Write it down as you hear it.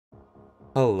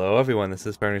Hello everyone, this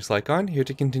is Burning Slycon, here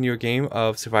to continue a game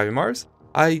of Surviving Mars.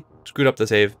 I screwed up the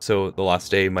save, so the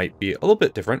last day might be a little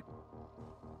bit different.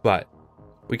 But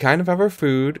we kind of have our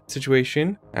food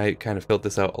situation. I kind of filled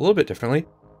this out a little bit differently.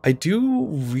 I do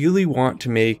really want to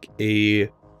make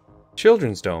a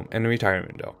children's dome and a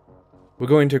retirement dome. We're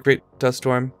going to a great dust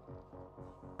storm.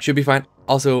 Should be fine.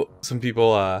 Also, some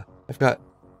people, I've got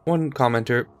one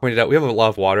commenter pointed out we have a lot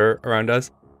of water around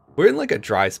us. We're in like a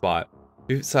dry spot.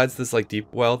 Besides this like deep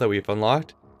well that we've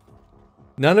unlocked,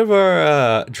 none of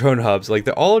our drone hubs, like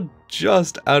they're all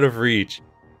just out of reach,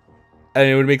 and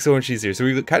it would make so much easier. So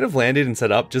we kind of landed and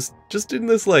set up just in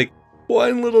this like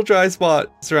one little dry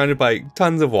spot surrounded by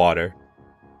tons of water.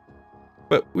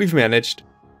 But we've managed,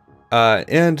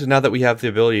 and now that we have the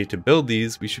ability to build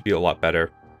these, we should be a lot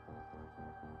better.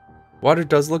 Water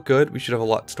does look good. We should have a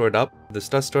lot stored up. This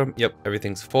dust storm, yep,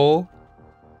 everything's full.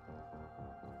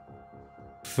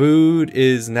 Food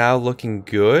is now looking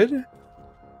good.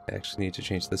 I actually need to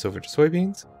change this over to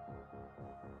soybeans.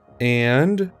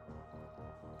 And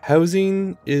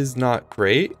housing is not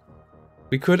great.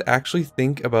 We could actually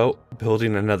think about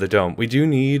building another dome. We do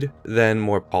need then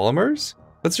more polymers.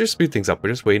 Let's just speed things up. We're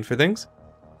just waiting for things.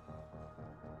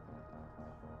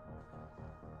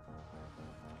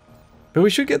 But we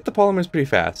should get the polymers pretty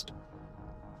fast.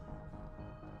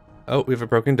 Oh, we have a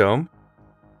broken dome.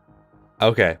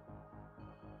 Okay.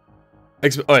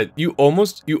 Alright, you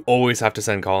always have to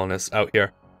send colonists out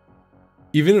here.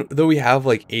 Even though we have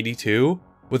like 82,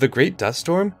 with a great dust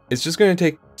storm, it's just going to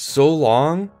take so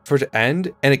long for it to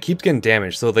end, and it keeps getting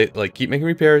damaged. So they like keep making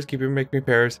repairs,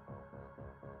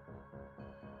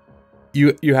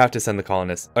 You have to send the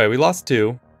colonists. Alright, we lost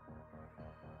 2.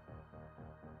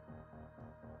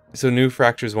 So new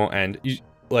fractures won't end.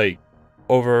 Like,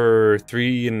 over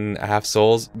 3.5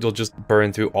 souls, you'll just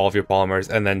burn through all of your polymers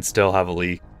and then still have a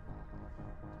leak.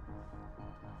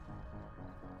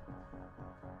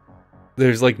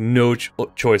 There's like no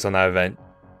choice on that event.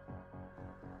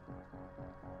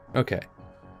 Okay.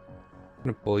 I'm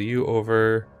gonna pull you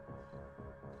over.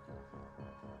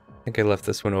 I think I left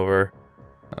this one over.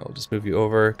 I'll just move you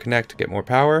over. Connect to get more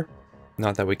power.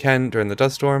 Not that we can during the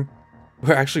dust storm.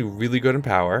 We're actually really good in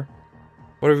power.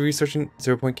 What are we researching?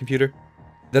 0-point computer?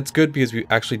 That's good because we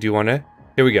actually do want to.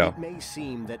 Here we go. It may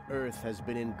seem that Earth has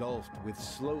been engulfed with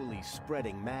slowly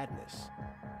spreading madness.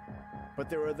 But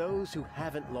there are those who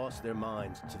haven't lost their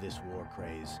minds to this war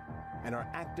craze and are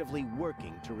actively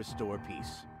working to restore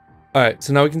peace. Alright,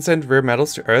 so now we can send rare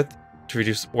metals to Earth to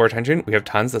reduce war tension. We have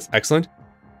tons, that's excellent.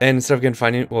 And instead of getting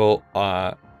finding, well,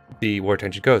 the war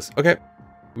tension goes. Okay,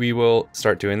 we will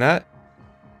start doing that.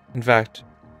 In fact,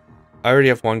 I already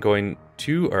have one going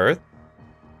to Earth.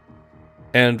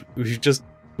 And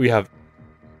we have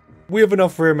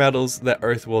enough rare metals that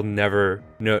Earth will never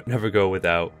go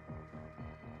without.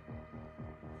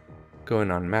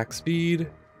 Going on max speed.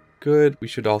 Good. We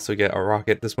should also get a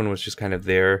rocket. This one was just kind of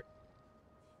there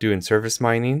doing surface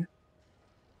mining.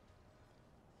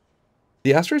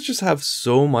 The asteroids just have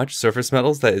so much surface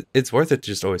metals that it's worth it to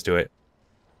just always do it.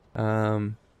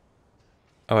 Oh,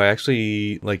 I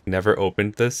actually like never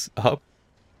opened this up,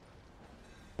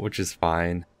 which is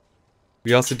fine.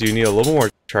 We also do need a little more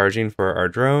charging for our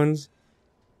drones.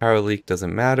 Power leak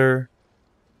doesn't matter.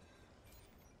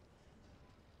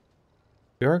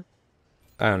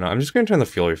 I don't know, I'm just going to turn the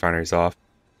fuel refineries off.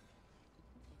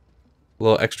 A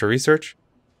little extra research.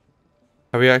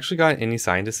 Have we actually got any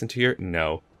scientists into here?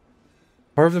 No.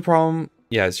 Part of the problem,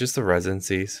 yeah, it's just the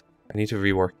residencies. I need to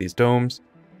rework these domes.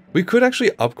 We could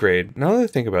actually upgrade, now that I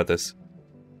think about this.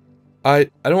 I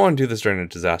don't want to do this during a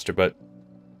disaster, but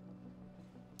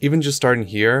even just starting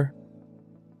here,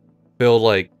 build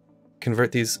like,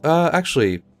 convert these,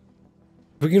 actually,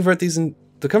 if we convert these in,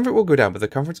 the comfort will go down, but the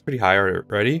comfort's pretty high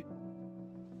already.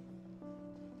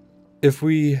 If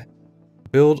we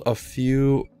build a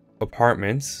few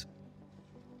apartments,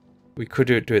 we could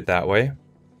do it that way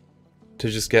to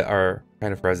just get our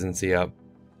kind of residency up.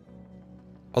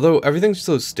 Although everything's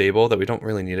so stable that we don't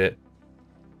really need it.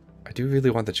 I do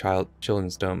really want the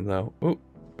children's dome though. Oh,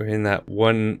 we're in that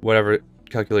one whatever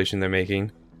calculation they're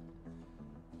making.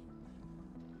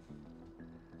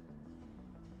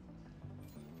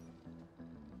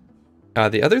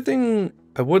 The other thing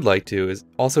I would like to is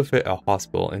also fit a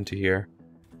hospital into here.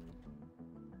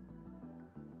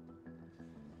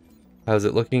 How's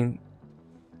it looking?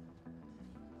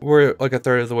 We're like a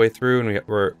third of the way through and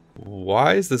we're...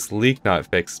 Why is this leak not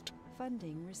fixed?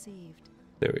 Funding received.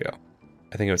 There we go.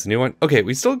 I think it was a new one. Okay,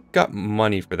 we still got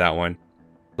money for that one.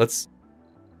 Let's...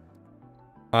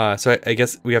 so I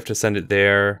guess we have to send it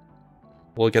there.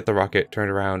 We'll get the rocket turned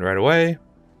around right away.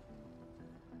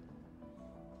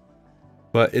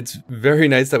 But it's very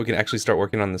nice that we can actually start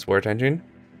working on this war engine.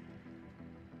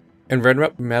 And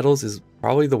Red Metals is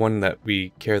probably the one that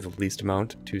we care the least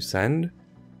amount to send.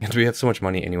 And we have so much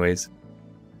money anyways.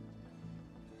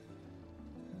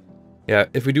 Yeah,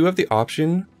 if we do have the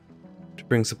option to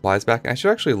bring supplies back, I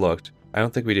should actually look. I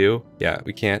don't think we do. Yeah,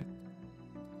 we can't.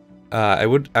 I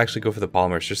would actually go for the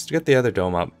polymers just to get the other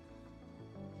dome up.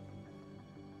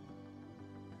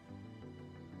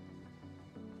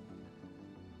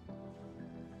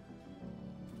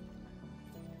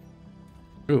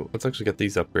 Ooh, let's actually get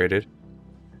these upgraded.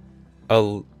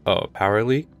 Oh, power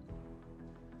leak.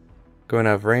 Going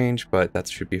out of range, but that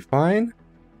should be fine.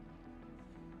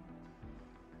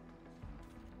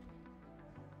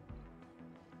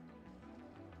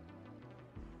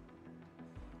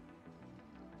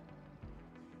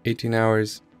 $18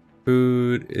 hours.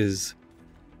 Food is...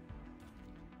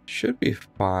 should be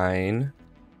fine.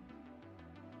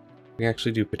 We can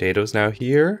actually do potatoes now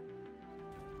here.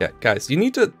 Yeah, guys, you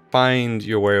need to find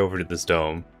your way over to this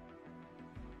dome.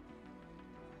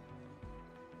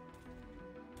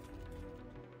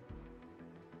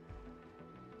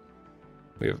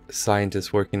 We have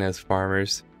scientists working as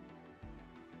farmers.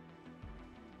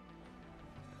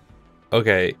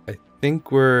 Okay, I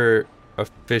think we're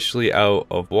officially out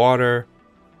of water.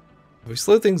 If we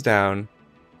slow things down,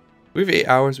 we have 8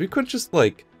 hours. We could just,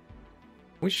 like,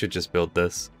 we should just build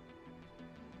this.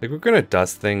 Like, we're gonna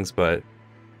dust things, but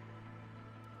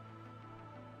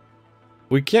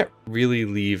we can't really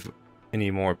leave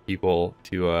any more people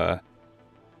to,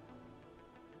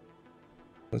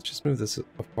 let's just move this as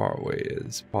far away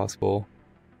as possible.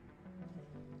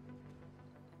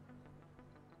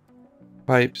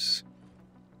 Pipes.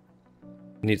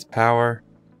 Needs power.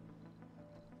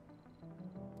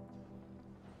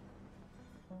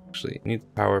 Actually, it needs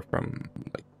power from,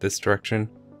 like, this direction.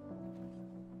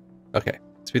 Okay,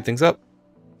 speed things up.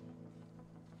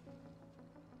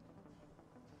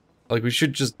 Like, we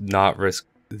should just not risk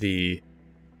the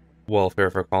welfare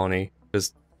of our colony.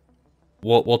 Just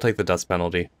we'll take the dust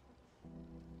penalty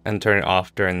and turn it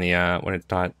off during the when it's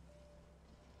not.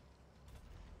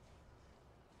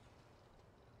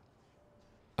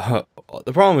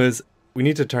 The problem is we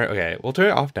need to turn. Okay, we'll turn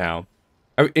it off now.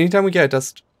 Anytime we get a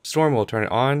dust storm, we'll turn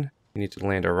it on. We need to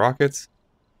land our rockets.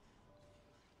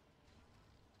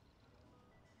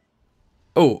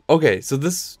 Oh, okay. So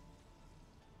this.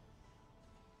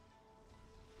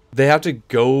 They have to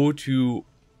go to...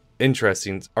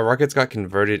 Interesting. Our rockets got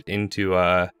converted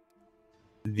into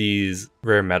these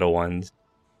rare metal ones.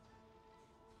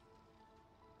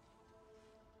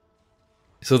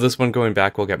 So this one going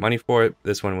back, we'll get money for it.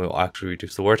 This one will actually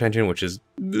reduce the war tension, which is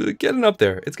getting up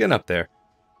there. It's getting up there.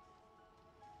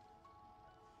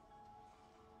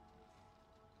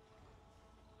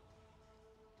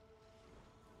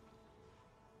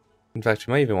 In fact,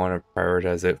 we might even want to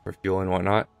prioritize it for fuel and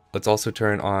whatnot. Let's also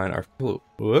turn on our fuel.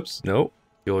 Whoops, no.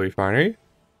 Fuel refinery.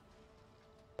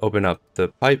 Open up the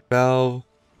pipe valve.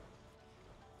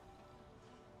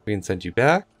 We can send you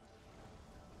back.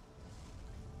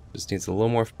 Just needs a little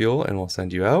more fuel and we'll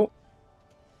send you out.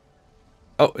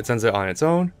 Oh, it sends it on its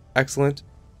own. Excellent.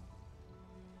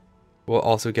 We'll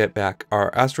also get back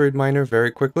our asteroid miner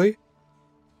very quickly.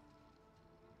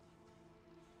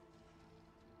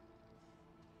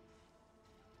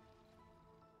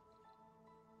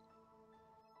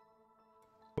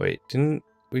 Wait, didn't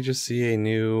we just see a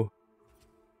new...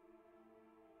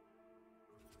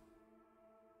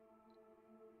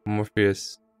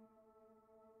 Morpheus?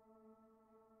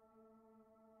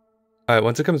 Alright,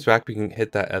 once it comes back, we can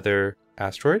hit that other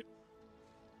asteroid.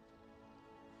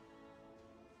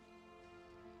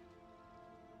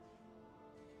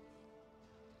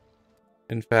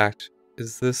 In fact,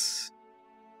 is this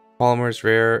polymers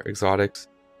rare, exotics?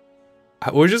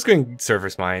 We're just going to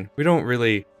surface mine. We don't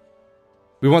really...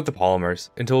 We want the polymers.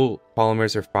 Until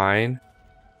polymers are fine,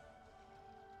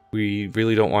 we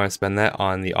really don't want to spend that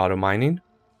on the auto mining.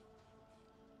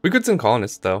 We could send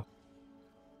colonists, though.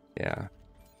 Yeah.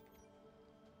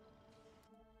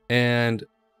 And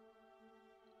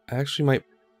I actually might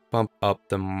bump up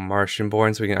the Martian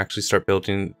born so we can actually start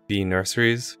building the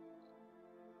nurseries.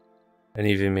 And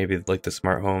even maybe like the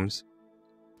smart homes.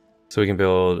 So we can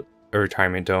build a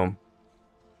retirement dome.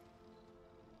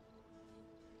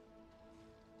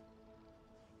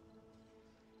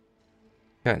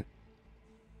 Okay.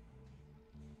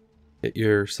 Get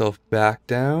yourself back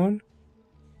down.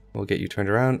 We'll get you turned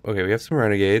around. Okay, we have some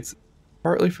renegades.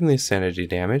 Partly from the sanity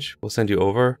damage. We'll send you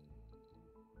over.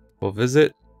 We'll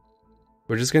visit.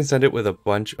 We're just going to send it with a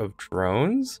bunch of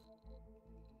drones.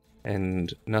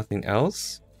 And nothing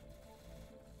else.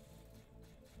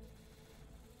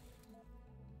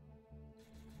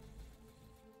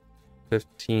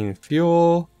 15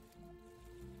 fuel.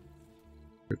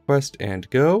 Request and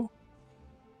go.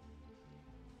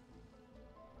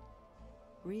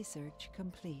 Research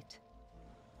complete.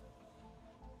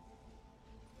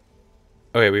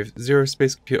 Okay, we have 0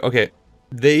 space compute. Okay,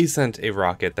 they sent a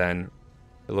rocket then,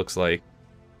 it looks like.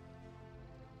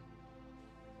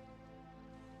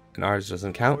 And ours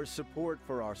doesn't count. Our support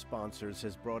for our sponsors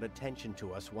has brought attention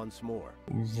to us once more.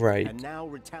 Right. And now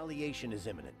retaliation is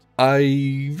imminent.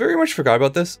 I very much forgot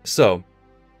about this. So,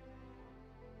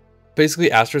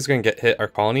 basically, Astra's going to get hit our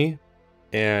colony,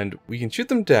 and we can shoot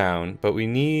them down, but we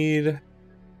need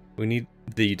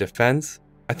the defense.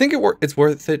 I think it's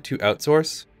worth it to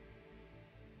outsource.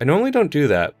 I normally don't do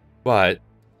that, but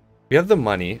we have the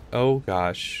money. Oh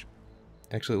gosh.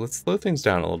 Actually, let's slow things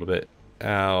down a little bit.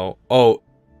 Ow. Oh,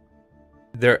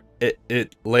 there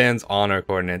it lands on our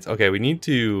coordinates. Okay, we're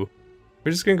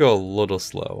just gonna go a little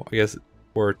slow. I guess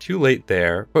we're too late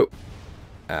there, but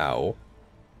ow.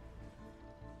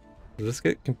 Did this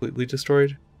get completely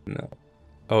destroyed? No.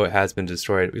 Oh, it has been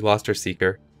destroyed. We lost our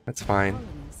seeker. That's fine.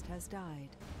 Colonist has died.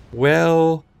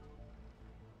 Well,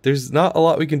 there's not a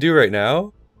lot we can do right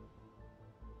now.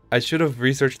 I should have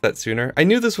researched that sooner. I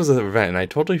knew this was an event and I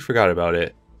totally forgot about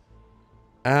it.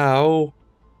 Ow.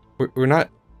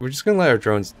 We're just gonna let our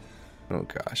drones... Oh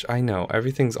gosh, I know.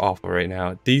 Everything's awful right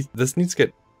now. This needs to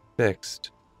get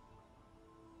fixed.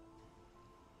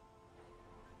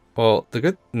 Well, the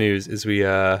good news is we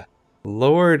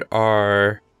lowered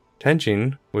our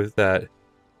tension with that.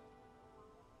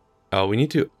 Oh, we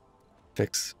need to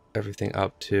fix everything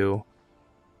up too.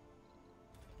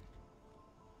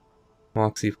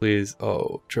 Moxie, please.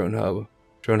 Oh, drone hub.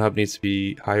 Drone hub needs to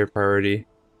be higher priority.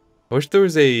 I wish there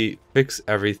was a fix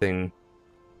everything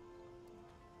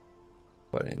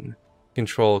button.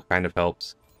 Control kind of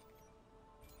helps.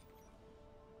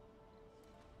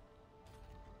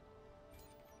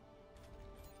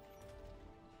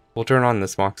 We'll turn on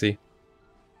this Moxie.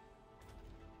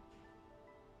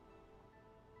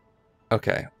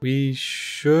 Okay, we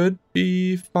should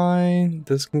be fine.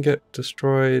 This can get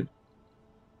destroyed.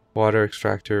 Water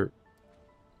extractor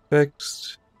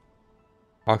fixed.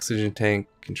 Oxygen tank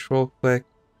control click.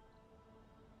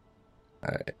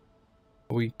 Alright.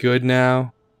 Are we good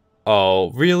now?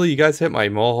 Oh, really? You guys hit my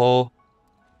mole hole?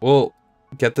 We'll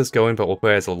get this going, but we'll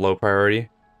put it as a low priority.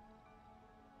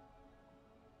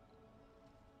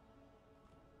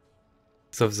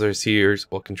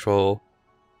 Sub-Seers will control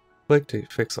click to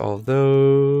fix all of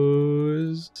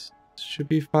those. Should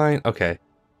be fine. Okay.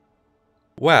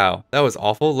 Wow, that was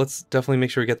awful. Let's definitely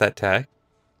make sure we get that tech.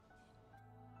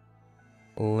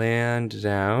 Land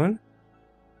down.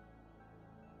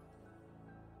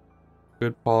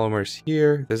 Good polymers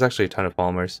here. There's actually a ton of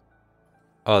polymers.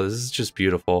 Oh, this is just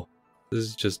beautiful. This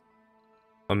is just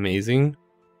amazing.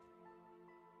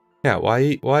 Yeah,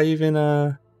 why even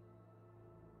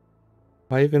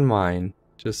mine?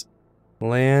 Just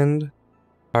land,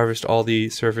 harvest all the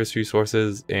surface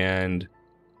resources, and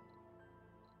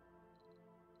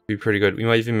be pretty good. We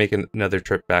might even make another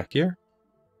trip back here.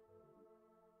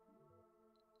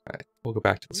 Alright, we'll go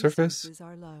back to the surface. Resources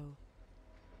are low.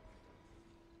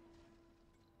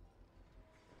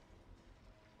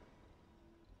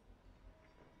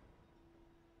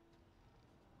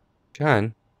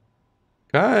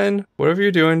 Gun, whatever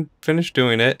you're doing, finish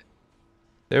doing it.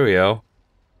 There we go.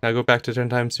 Now go back to 10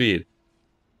 times speed.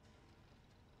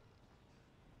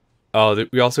 Oh,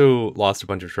 we also lost a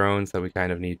bunch of drones that we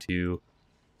kind of need to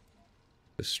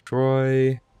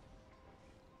destroy.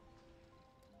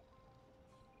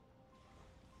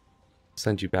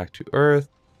 Send you back to Earth.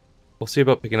 We'll see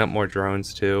about picking up more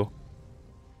drones too.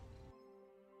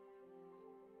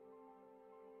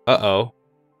 Uh-oh.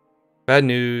 Bad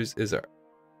news is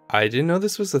I didn't know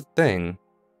this was a thing.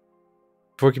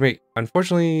 Before we can make...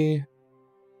 Unfortunately...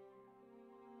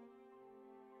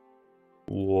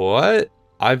 What?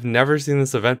 I've never seen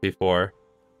this event before.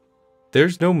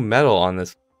 There's no metal on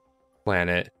this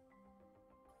planet.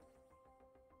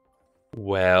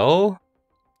 Well...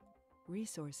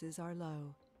 Resources are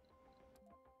low.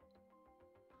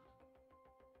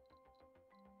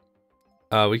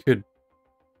 We could...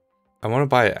 I want to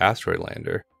buy an asteroid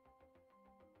lander.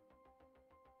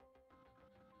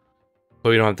 But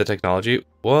we don't have the technology.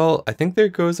 Well, I think there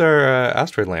goes our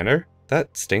asteroid lander.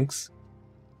 That stinks.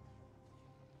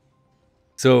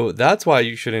 So that's why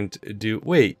you shouldn't do...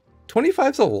 Wait,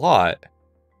 25's a lot.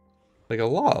 Like a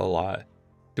lot.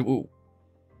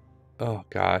 Oh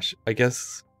gosh, I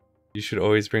guess you should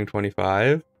always bring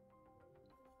 25.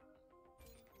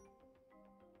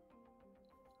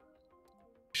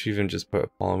 Should even just put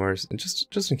polymers, and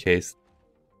just in case.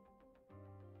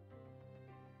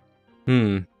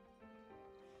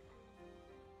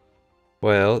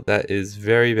 Well, that is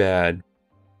very bad.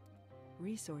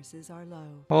 Resources are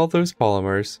low. All those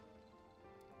polymers.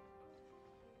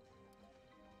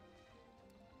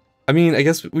 I mean, I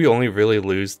guess we only really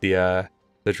lose the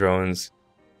drones.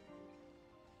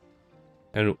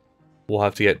 And we'll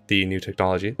have to get the new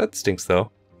technology. That stinks,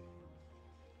 though.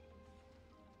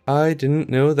 I didn't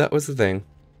know that was the thing.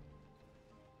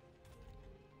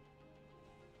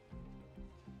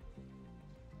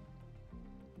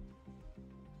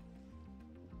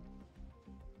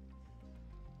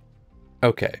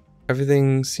 Okay,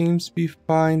 everything seems to be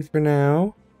fine for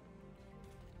now.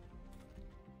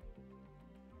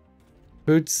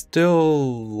 Food's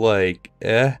still, like,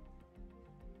 eh.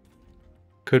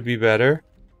 Could be better.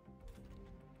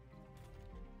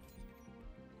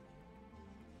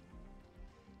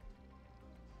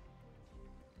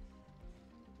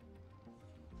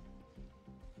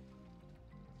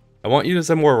 I want you to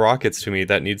send more rockets to me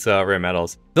that needs rare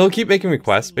metals. They'll keep making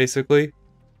requests, basically,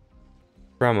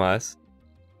 from us.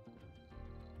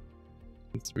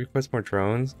 Let's request more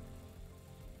drones.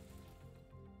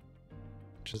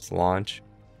 Just launch.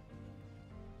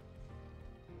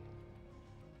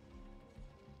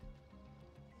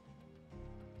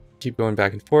 Keep going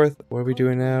back and forth. What are we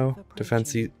doing now?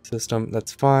 Defense system,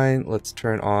 that's fine. Let's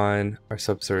turn on our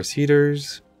subsurface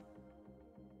heaters.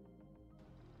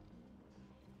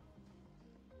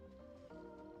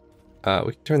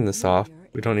 We can turn this off.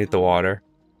 We don't need the water.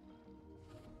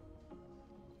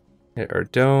 Hit our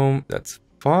dome. That's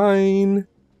fine.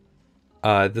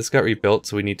 This got rebuilt,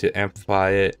 so we need to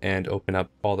amplify it and open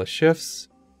up all the shifts.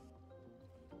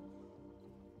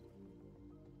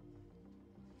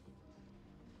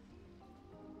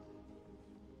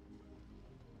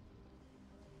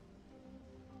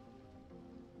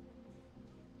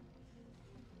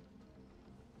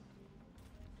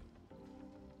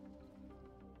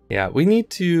 Yeah, we need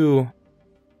to...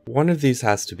 One of these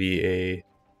has to be a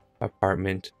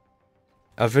apartment.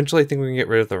 Eventually, I think we can get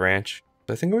rid of the ranch.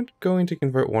 So I think I'm going to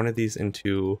convert one of these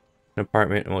into an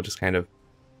apartment, and we'll just kind of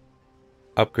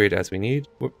upgrade as we need.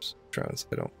 Whoops, drones.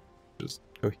 I don't just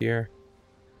go here.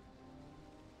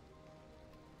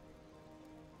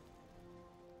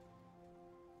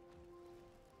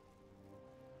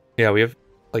 Yeah, we have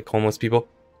like homeless people.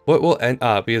 What will end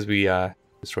because we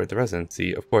destroyed the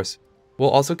residency, of course. We'll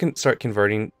also start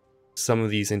converting some of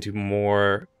these into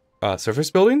more surface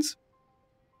buildings,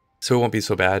 so it won't be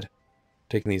so bad.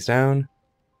 Taking these down.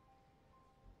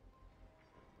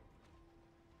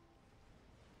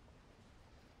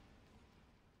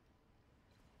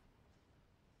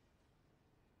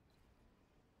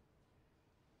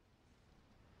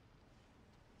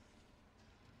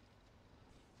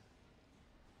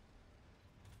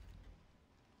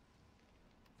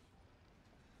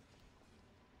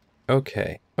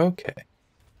 Okay, okay.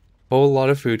 Whole lot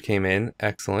of food came in.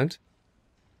 Excellent.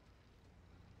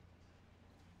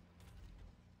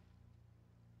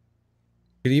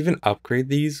 Could even upgrade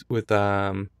these with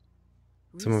some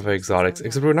of our exotics.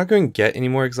 Except we're not going to get any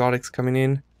more exotics coming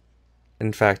in.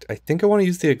 In fact, I think I want to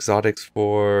use the exotics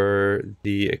for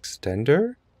the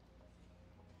extender.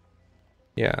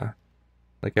 Yeah.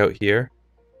 Like out here.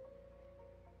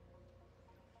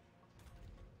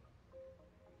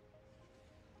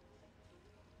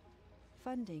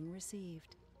 Funding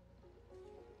received.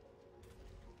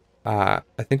 I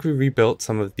think we rebuilt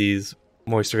some of these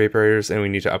moisture vaporators and we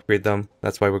need to upgrade them.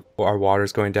 That's why our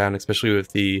water's going down, especially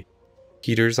with the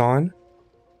heaters on.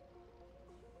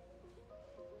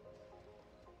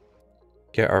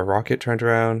 Get our rocket turned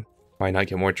around. Why not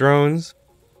get more drones?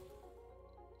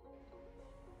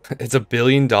 It's $1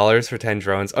 billion for 10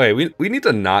 drones. Okay, we need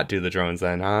to not do the drones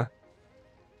then, huh?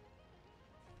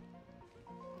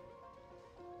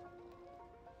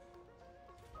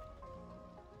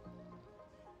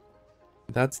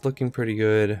 That's looking pretty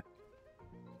good.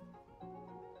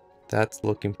 That's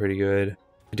looking pretty good.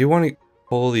 I do want to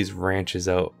pull these ranches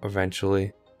out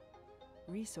eventually.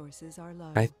 Resources are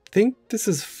low. I think this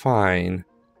is fine.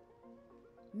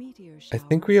 I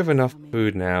think we have enough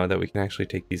food now that we can actually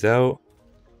take these out.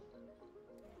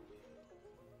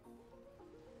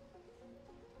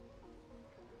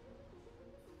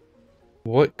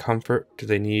 What comfort do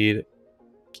they need?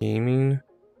 Gaming?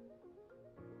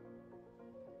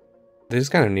 They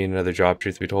just kind of need another job,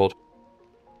 truth be told.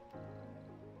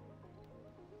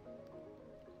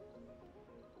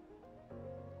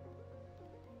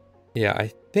 Yeah,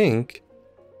 I think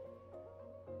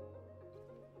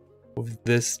with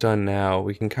this done now,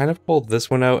 we can kind of pull this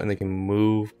one out and they can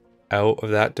move out of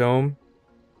that dome.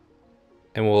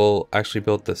 And we'll actually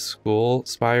build the school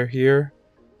spire here.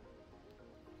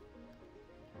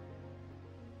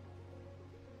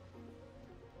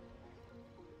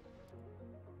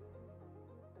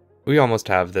 we almost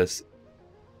have this.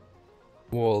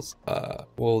 We'll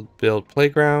build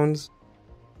playgrounds.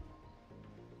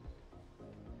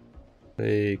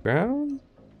 Playground?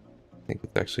 I think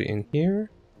it's actually in here.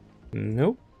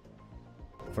 Nope.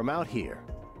 From out here,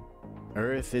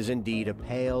 Earth is indeed a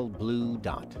pale blue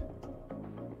dot.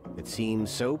 It seems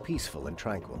so peaceful and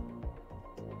tranquil.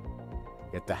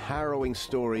 Yet the harrowing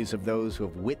stories of those who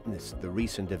have witnessed the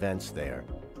recent events there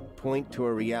point to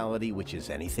a reality which is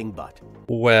anything but.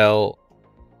 Well,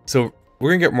 so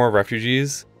we're gonna get more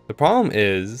refugees. The problem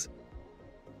is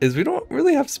we don't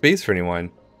really have space for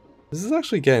anyone. This is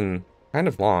actually getting kind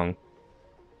of long.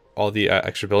 All the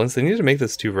extra buildings. They need to make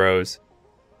this 2 rows.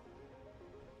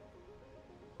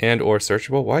 And or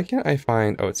searchable. Why can't I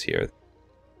find... Oh, it's here.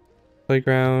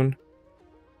 Playground.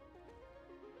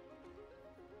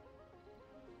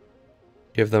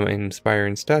 Give them an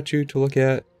inspiring statue to look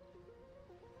at.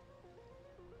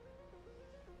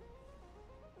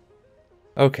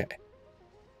 Okay.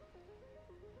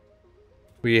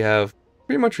 We have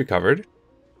pretty much recovered.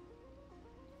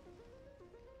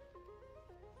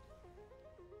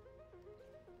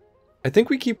 I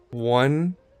think we keep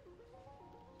 1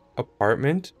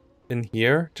 apartment in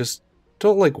here just to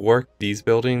like work these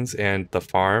buildings and the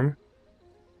farm.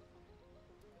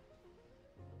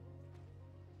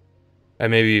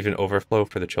 And maybe even overflow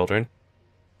for the children.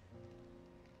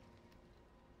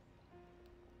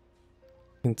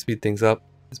 Can speed things up.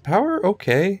 Is power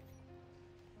okay?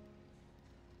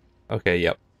 Okay,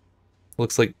 yep.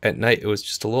 Looks like at night it was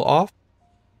just a little off.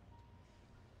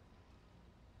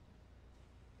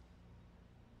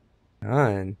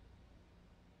 On.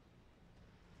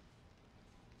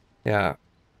 Yeah.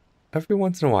 Every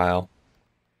once in a while.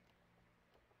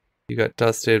 You got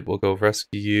dusted, we'll go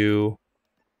rescue you.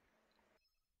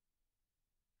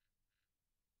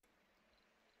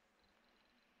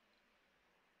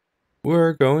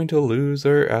 We're going to lose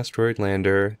our asteroid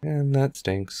lander, and that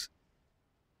stinks.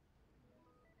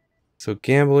 So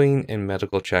gambling and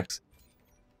medical checks.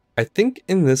 I think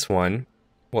in this one,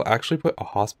 we'll actually put a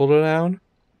hospital down.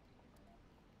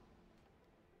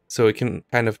 So it can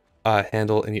kind of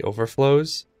handle any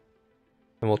overflows.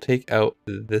 And we'll take out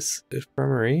this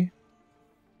infirmary.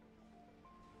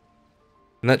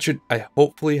 And that should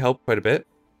hopefully help quite a bit.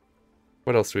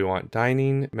 What else do we want?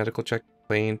 Dining, medical check,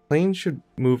 plane. Plane should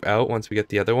move out once we get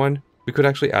the other one. We could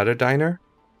actually add a diner.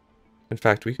 In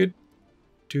fact, we could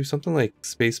do something like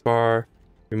spacebar,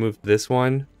 remove this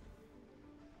one.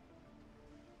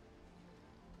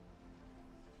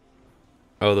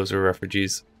 Oh, those are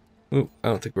refugees. Ooh, I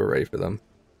don't think we're ready for them.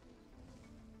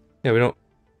 Yeah, we don't...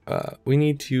 we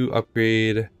need to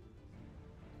upgrade...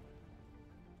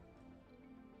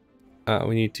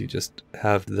 we need to just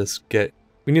have this get...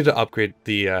 We need to upgrade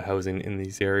the housing in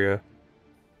these area.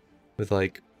 With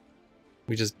like...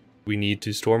 We need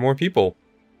to store more people.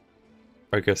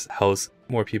 Or I guess house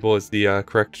more people is the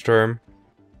correct term.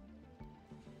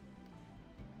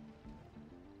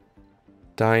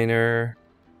 Diner.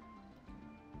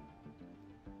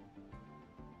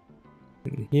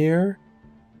 In here.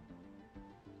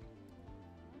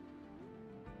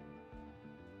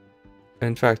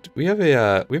 In fact, we have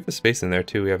a space in there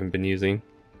too we haven't been using.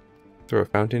 Throw a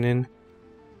fountain in.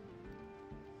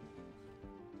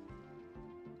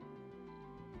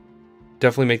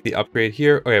 Definitely make the upgrade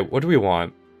here. Okay, what do we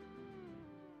want?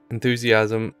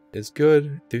 Enthusiasm is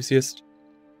good. Enthusiast.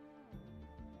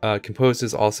 Composed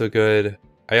is also good.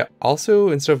 I also,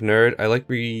 instead of nerd, I like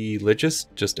religious,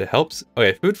 just it helps.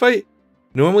 Okay, food fight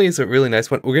normally is a really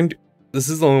nice one. This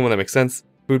is the only one that makes sense.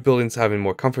 Food buildings having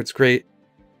more comfort's great.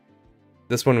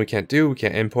 This one we can't do, we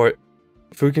can't import.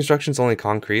 Food construction's only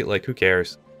concrete, like who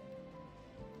cares?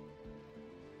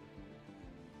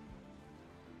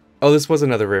 Oh, this was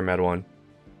another rare med one.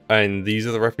 And these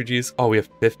are the refugees. Oh, we have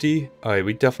 50? Alright,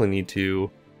 we definitely need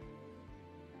to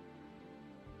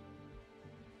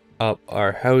up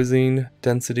our housing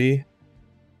density.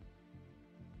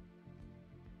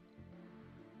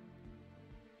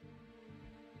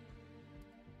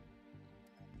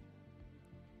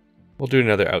 We'll do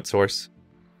another outsource.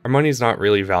 Our money's not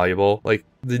really valuable. Like,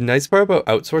 the nice part about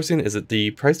outsourcing is that the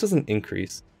price doesn't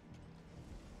increase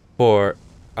for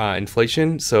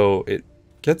inflation, so it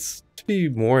gets to be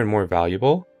more and more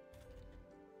valuable.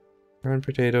 Ground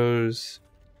potatoes.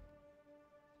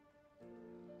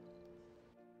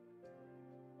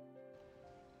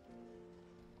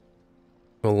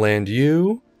 We'll land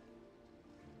you.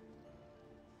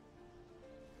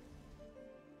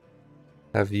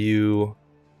 Have you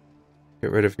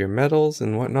get rid of your metals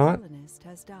and whatnot.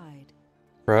 Has died.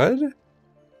 Crud?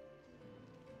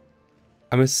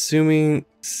 I'm assuming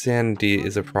sanity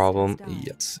is a problem.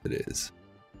 Yes, it is.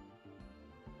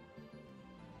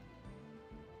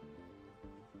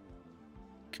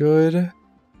 good.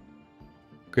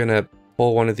 We're gonna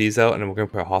pull one of these out and then we're gonna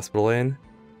put a hospital in.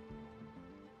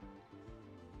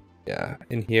 Yeah,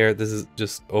 in here, this is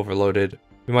just overloaded.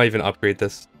 We might even upgrade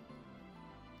this.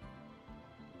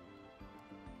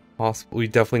 We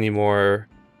definitely need more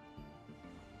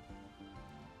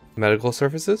medical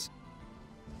services.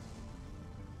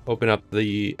 Open up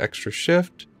the extra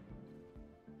shift.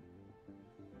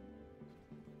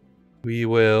 We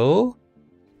will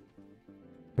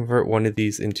convert one of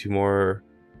these into more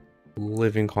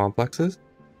living complexes.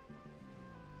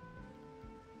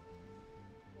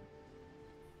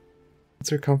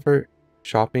 What's our comfort?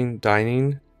 Shopping,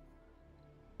 dining.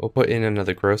 We'll put in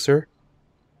another grocer.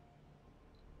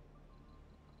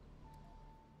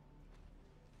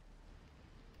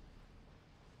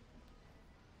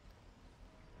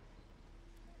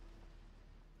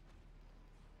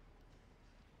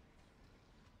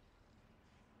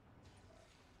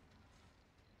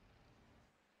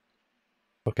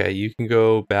 Okay, you can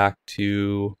go back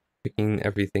to picking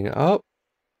everything up.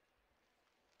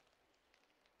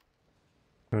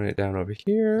 Throwing it down over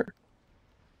here.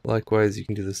 Likewise, you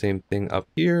can do the same thing up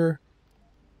here.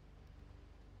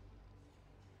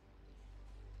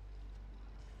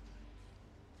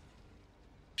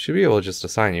 Should be able to just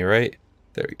assign you, right?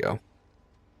 There we go.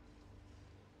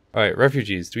 Alright,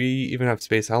 refugees. Do we even have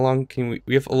space? How long can we...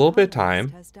 We have a little bit of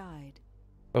time.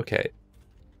 Okay.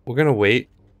 We're gonna wait.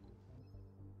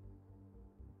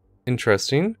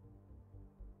 Interesting.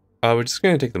 We're just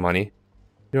gonna take the money.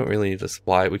 We don't really need a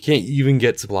supply. We can't even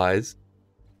get supplies.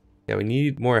 Yeah, we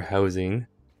need more housing.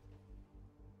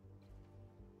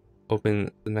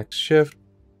 Open the next shift.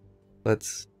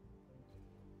 Let's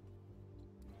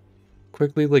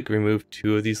quickly like remove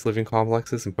 2 of these living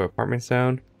complexes and put apartments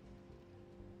down.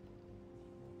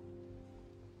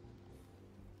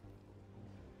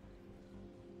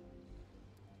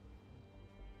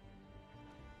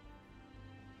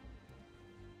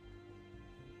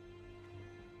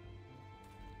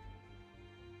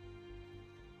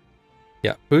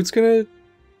 Yeah, food's gonna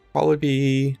probably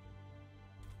be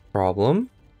a problem.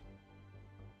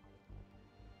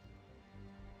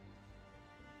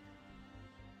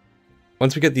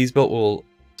 Once we get these built, we'll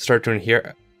start doing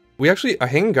here. We actually, a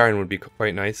hanging garden would be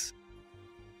quite nice.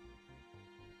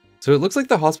 So it looks like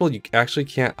the hospital you actually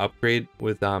can't upgrade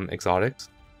with exotics.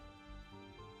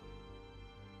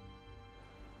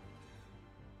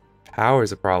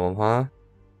 Power's a problem, huh?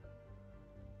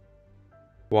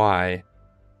 Why?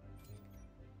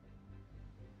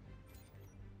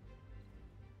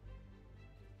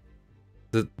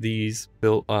 These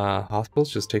built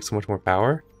hospitals just take so much more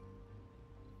power?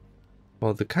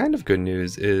 Well, the kind of good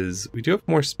news is we do have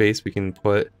more space we can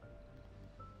put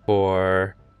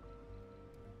for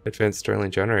advanced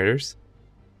Stirling generators.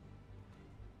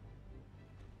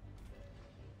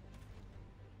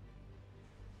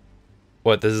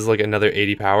 What, this is like another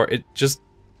 80 power? It just...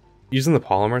 Using the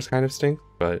polymers kind of stinks,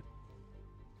 but...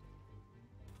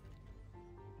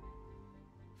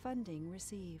 Funding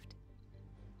received.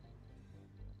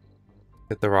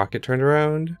 Get the rocket turned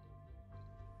around.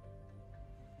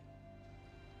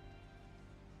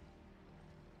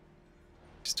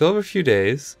 Still have a few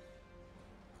days.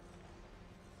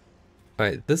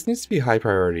 Alright, this needs to be high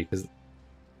priority, because...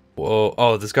 Whoa,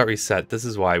 oh, this got reset. This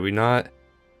is why. We not...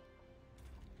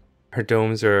 Our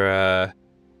domes are,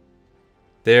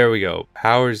 There we go.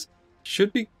 Powers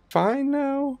should be fine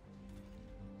now.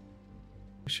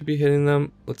 We should be hitting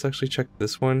them. Let's actually check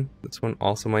this one. This one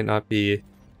also might not be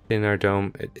in our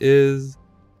dome. It is.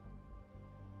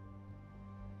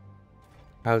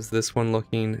 How's this one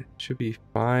looking? Should be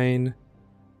fine.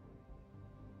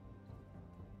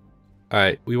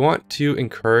 Alright, we want to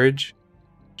encourage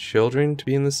children to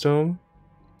be in this dome.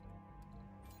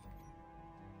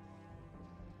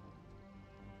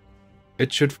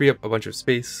 It should free up a bunch of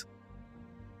space.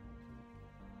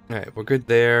 Alright, we're good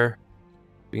there.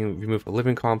 We can remove a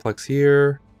living complex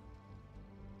here.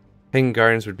 Hanging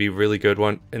gardens would be a really good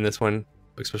one in this one,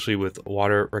 especially with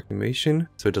water reclamation,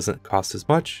 so it doesn't cost as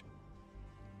much.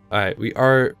 Alright, we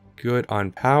are good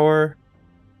on power.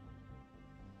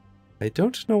 I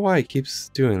don't know why it keeps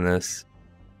doing this.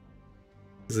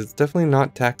 Because it's definitely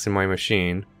not taxing my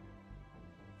machine.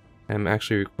 I'm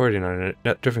actually recording on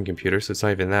a different computer, so it's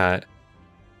not even that.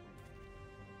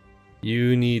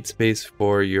 You need space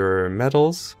for your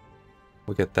metals.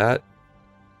 We'll get that.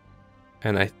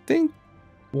 And I think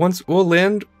once we'll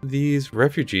land these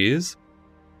refugees.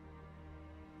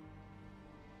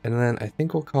 And then I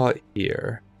think we'll call it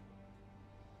here.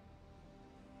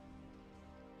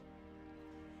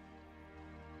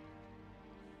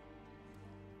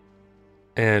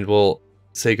 And we'll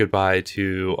say goodbye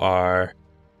to our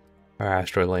our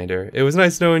asteroid lander. It was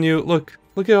nice knowing you. Look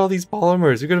at all these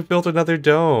polymers. We could have built another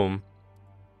dome.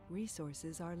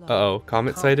 Resources are low. Uh-oh,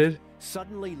 comet sighted?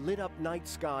 Suddenly lit up night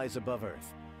skies above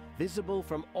Earth, visible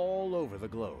from all over the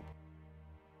globe.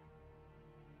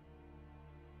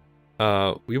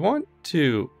 We want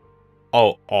to...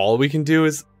 Oh, all we can do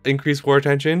is increase war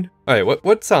tension? Alright,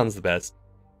 what sounds the best?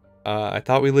 I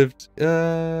thought we lived...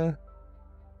 I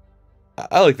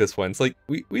like this one. It's like,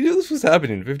 we knew this was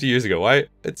happening 50 years ago. Why?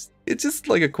 It's just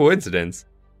like a coincidence.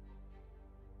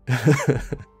 I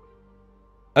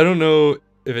don't know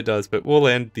if it does, but we'll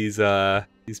land these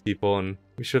people, and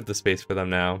we should have the space for them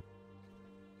now.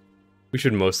 We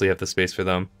should mostly have the space for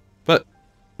them. But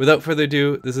without further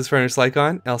ado, this is Furnace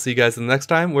Lycon. I'll see you guys in the next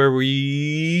time, where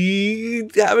we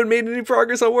haven't made any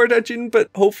progress on war tension, but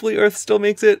hopefully Earth still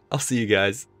makes it. I'll see you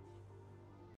guys.